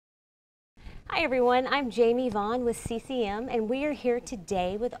Hi everyone, I'm Jamie Vaughn with CCM, and we are here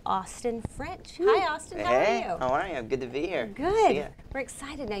today with Austin French. Hi Austin, how are Hey, you? how are you? Good to be here. Good. We're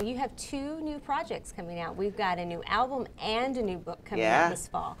excited. Now you have two new projects coming out. We've got a new album and a new book coming out this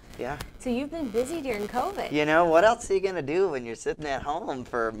fall. Yeah. So you've been busy during COVID. You know, what else are you going to do when you're sitting at home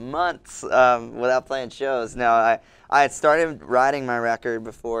for months without playing shows? Now, I had started writing my record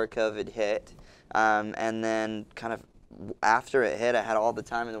before COVID hit, and then kind of after it hit, I had all the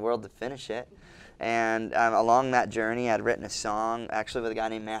time in the world to finish it. And along that journey, I'd written a song, actually with a guy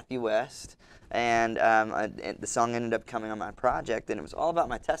named Matthew West, and the song ended up coming on my project, and it was all about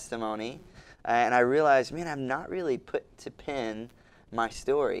my testimony. And I realized, man, I've not really put to pen my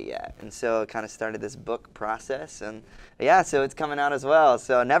story yet, and so it kind of started this book process, and yeah, so it's coming out as well.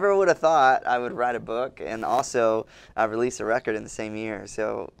 So I never would have thought I would write a book and also release a record in the same year.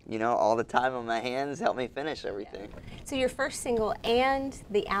 So, you know, all the time on my hands helped me finish everything. So your first single and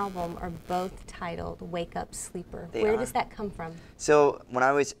the album are both titled Wake Up Sleeper. Where does that come from? So when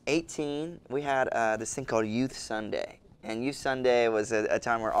I was 18, we had this thing called Youth Sunday. And Youth Sunday was a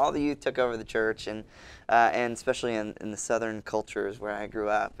time where all the youth took over the church, and especially in the southern cultures where I grew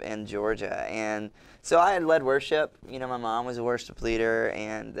up in Georgia. And so I had led worship. You know, my mom was a worship leader,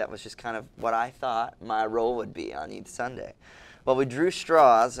 and that was just kind of what I thought my role would be on Youth Sunday. Well, we drew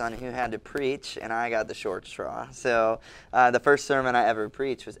straws on who had to preach, and I got the short straw. So the first sermon I ever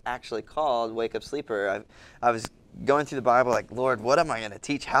preached was actually called Wake Up Sleeper. I was going through the Bible like, Lord, what am I going to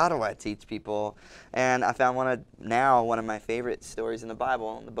teach? How do I teach people? And I found one of my favorite stories in the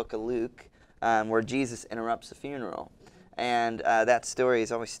Bible, in the book of Luke, where Jesus interrupts a funeral. And that story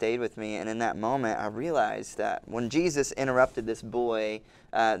has always stayed with me. And in that moment, I realized that when Jesus interrupted this boy's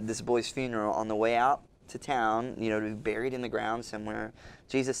funeral on the way out to town, you know, to be buried in the ground somewhere,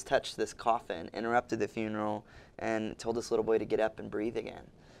 Jesus touched this coffin, interrupted the funeral, and told this little boy to get up and breathe again.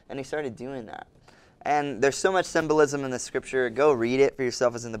 And he started doing that. And there's so much symbolism in the scripture. Go read it for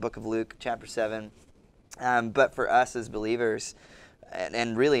yourself. It's in the book of Luke, chapter 7. But for us as believers,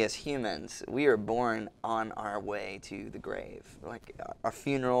 and really as humans, we are born on our way to the grave. Like, our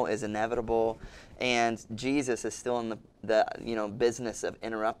funeral is inevitable, and Jesus is still in the business of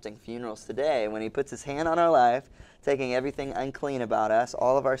interrupting funerals today. When he puts his hand on our life, taking everything unclean about us,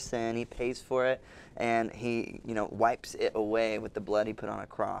 all of our sin, he pays for it, and he, wipes it away with the blood he put on a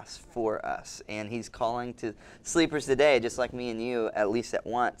cross for us. And he's calling to sleepers today, just like me and you, at least at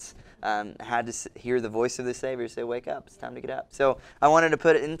once, had to hear the voice of the Savior say, wake up, it's time to get up. So I wanted to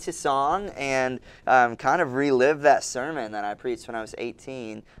put it into song and kind of relive that sermon that I preached when I was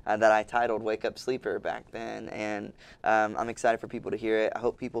 18 that I titled Wake Up Sleeper back then. And I'm excited for people to hear it. I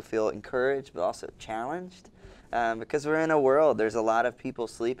hope people feel encouraged but also challenged. Because we're in a world, there's a lot of people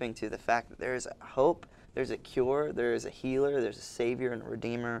sleeping to the fact that there's hope, there's a cure, there's a healer, there's a Savior and a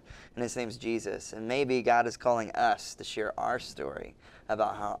Redeemer, and his name's Jesus. And maybe God is calling us to share our story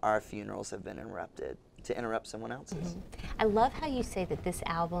about how our funerals have been interrupted, to interrupt someone else's. Mm-hmm. I love how you say that this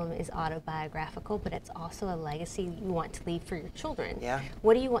album is autobiographical, but it's also a legacy you want to leave for your children. Yeah.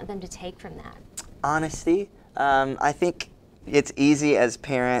 What do you want them to take from that? Honesty. I think it's easy as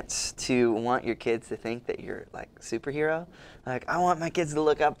parents to want your kids to think that you're like a superhero. Like, I want my kids to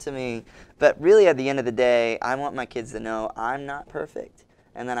look up to me. But really, at the end of the day, I want my kids to know I'm not perfect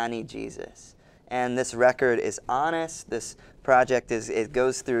and that I need Jesus. And this record is honest. This project it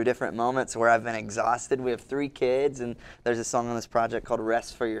goes through different moments where I've been exhausted. We have 3 kids, and there's a song on this project called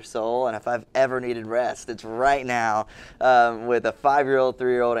Rest for Your Soul. And if I've ever needed rest, it's right now with a 5-year-old,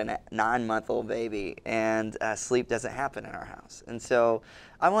 3-year-old, and a 9-month-old baby. And sleep doesn't happen in our house. And so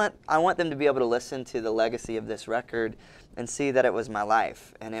I want them to be able to listen to the legacy of this record and see that it was my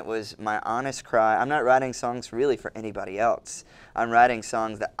life and it was my honest cry. I'm not writing songs really for anybody else. I'm writing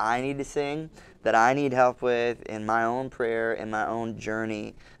songs that I need to sing, that I need help with in my own prayer, in my own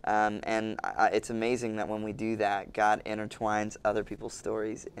journey. It's amazing that when we do that, God intertwines other people's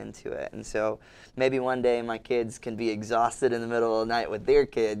stories into it. And so maybe one day my kids can be exhausted in the middle of the night with their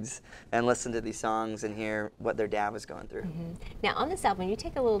kids and listen to these songs and hear what their dad was going through. Mm-hmm. Now, on this album, you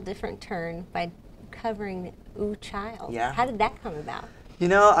take a little different turn by covering Ooh Child. Yeah. How did that come about? You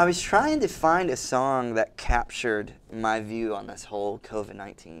know, I was trying to find a song that captured my view on this whole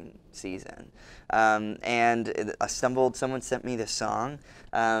COVID-19 season. And someone sent me this song,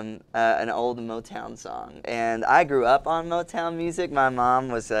 an old Motown song. And I grew up on Motown music. My mom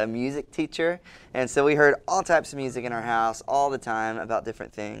was a music teacher, and so we heard all types of music in our house all the time about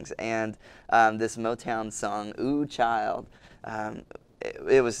different things. And this Motown song, Ooh Child,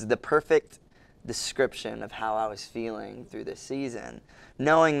 it was the perfect description of how I was feeling through this season,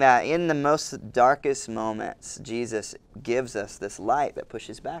 knowing that in the most darkest moments, Jesus gives us this light that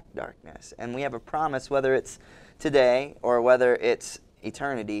pushes back darkness. And we have a promise, whether it's today or whether it's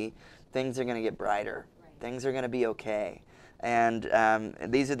eternity, things are going to get brighter. Right. Things are going to be okay. And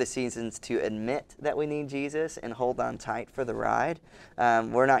these are the seasons to admit that we need Jesus and hold on tight for the ride.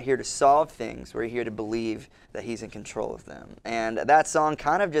 We're not here to solve things. We're here to believe that he's in control of them. And that song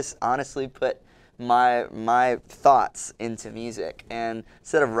kind of just honestly put my thoughts into music. And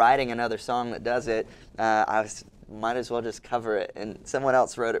instead of writing another song that does it, might as well just cover it. And someone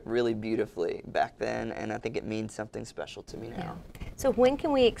else wrote it really beautifully back then, and I think it means something special to me now. Yeah. So when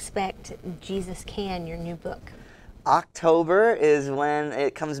can we expect Jesus Can, your new book? October is when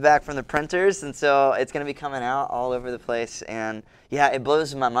it comes back from the printers, and so it's going to be coming out all over the place. And yeah, it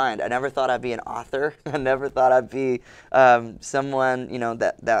blows my mind. I never thought I'd be an author. I never thought I'd be someone, you know,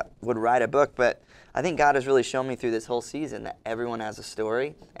 that would write a book. But I think God has really shown me through this whole season that everyone has a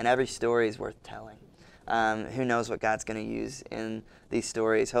story, and every story is worth telling. Who knows what God's going to use in these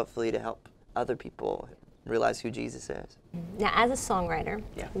stories, hopefully to help other people realize who Jesus is. Now, as a songwriter,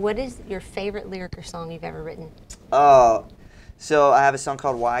 yeah. What is your favorite lyric or song you've ever written? Oh, so I have a song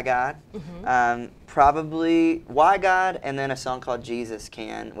called Why God. Mm-hmm. Probably Why God, and then a song called Jesus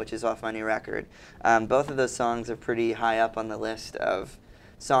Can, which is off my new record. Both of those songs are pretty high up on the list of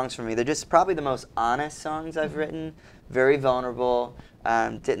songs for me. They're just probably the most honest songs I've written, very vulnerable,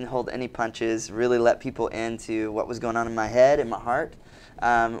 didn't hold any punches, really let people into what was going on in my head and my heart.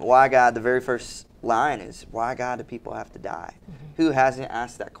 Why God, the very first line is, why God do people have to die? Mm-hmm. Who hasn't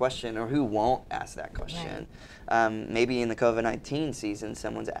asked that question, or who won't ask that question? Right. Maybe in the COVID-19 season,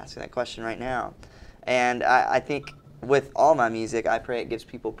 someone's asking that question right now. And I think with all my music, I pray it gives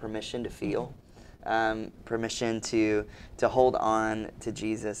people permission to feel, permission to hold on to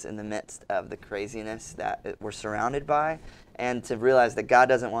Jesus in the midst of the craziness that we're surrounded by, and to realize that God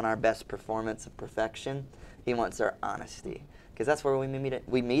doesn't want our best performance of perfection. He wants our honesty, because that's where we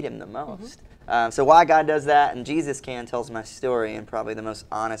meet him the most. Mm-hmm. So Why God does that, and Jesus Can tells my story in probably the most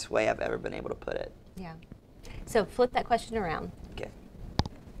honest way I've ever been able to put it. Yeah. So flip that question around. Okay.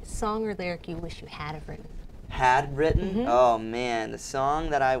 Song or lyric you wish you had have written? Had written? Mm-hmm. Oh man, the song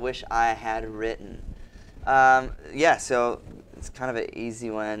that I wish I had written. Yeah, so it's kind of an easy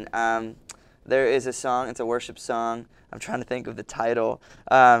one. There is a song, it's a worship song. I'm trying to think of the title.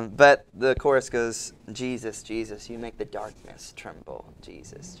 But the chorus goes, Jesus, Jesus, you make the darkness tremble.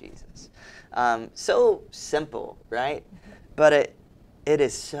 Jesus, Jesus. So simple, right? But it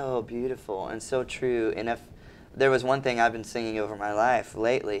is so beautiful and so true. And if there was one thing I've been singing over my life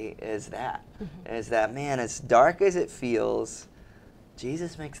lately, is that, man, as dark as it feels,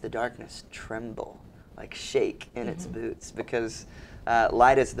 Jesus makes the darkness tremble, like shake in its boots, because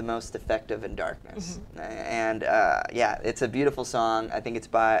light is the most effective in darkness. And yeah, it's a beautiful song. I think it's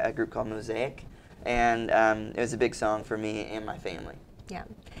by a group called Mosaic, and it was a big song for me and my family. Yeah.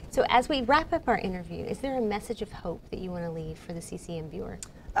 So as we wrap up our interview, is there a message of hope that you want to leave for the CCM viewer?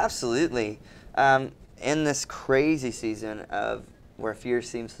 Absolutely. In this crazy season of where fear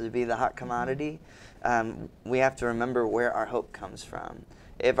seems to be the hot commodity, we have to remember where our hope comes from.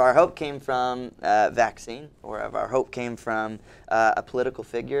 If our hope came from a vaccine, or if our hope came from a political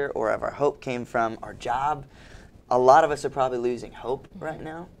figure, or if our hope came from our job, a lot of us are probably losing hope right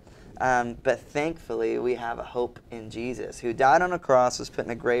now. But thankfully, we have a hope in Jesus, who died on a cross, was put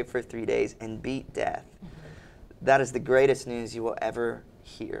in a grave for 3 days, and beat death. That is the greatest news you will ever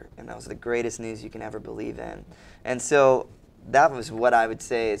hear, and that was the greatest news you can ever believe in. And so that was what I would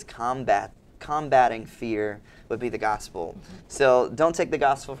say is combating fear would be the gospel. So don't take the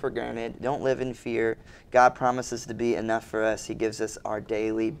gospel for granted. Don't live in fear. God promises to be enough for us. He gives us our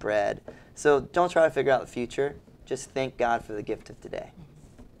daily bread. So don't try to figure out the future. Just thank God for the gift of today.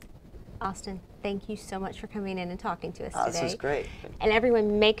 Austin, thank you so much for coming in and talking to us today. This was great. And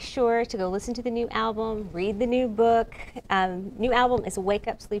everyone, make sure to go listen to the new album, read the new book. New album is Wake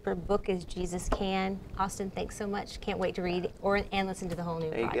Up Sleeper, book is Jesus Can. Austin, thanks so much. Can't wait to read and listen to the whole new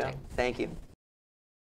project. There you go. Thank you.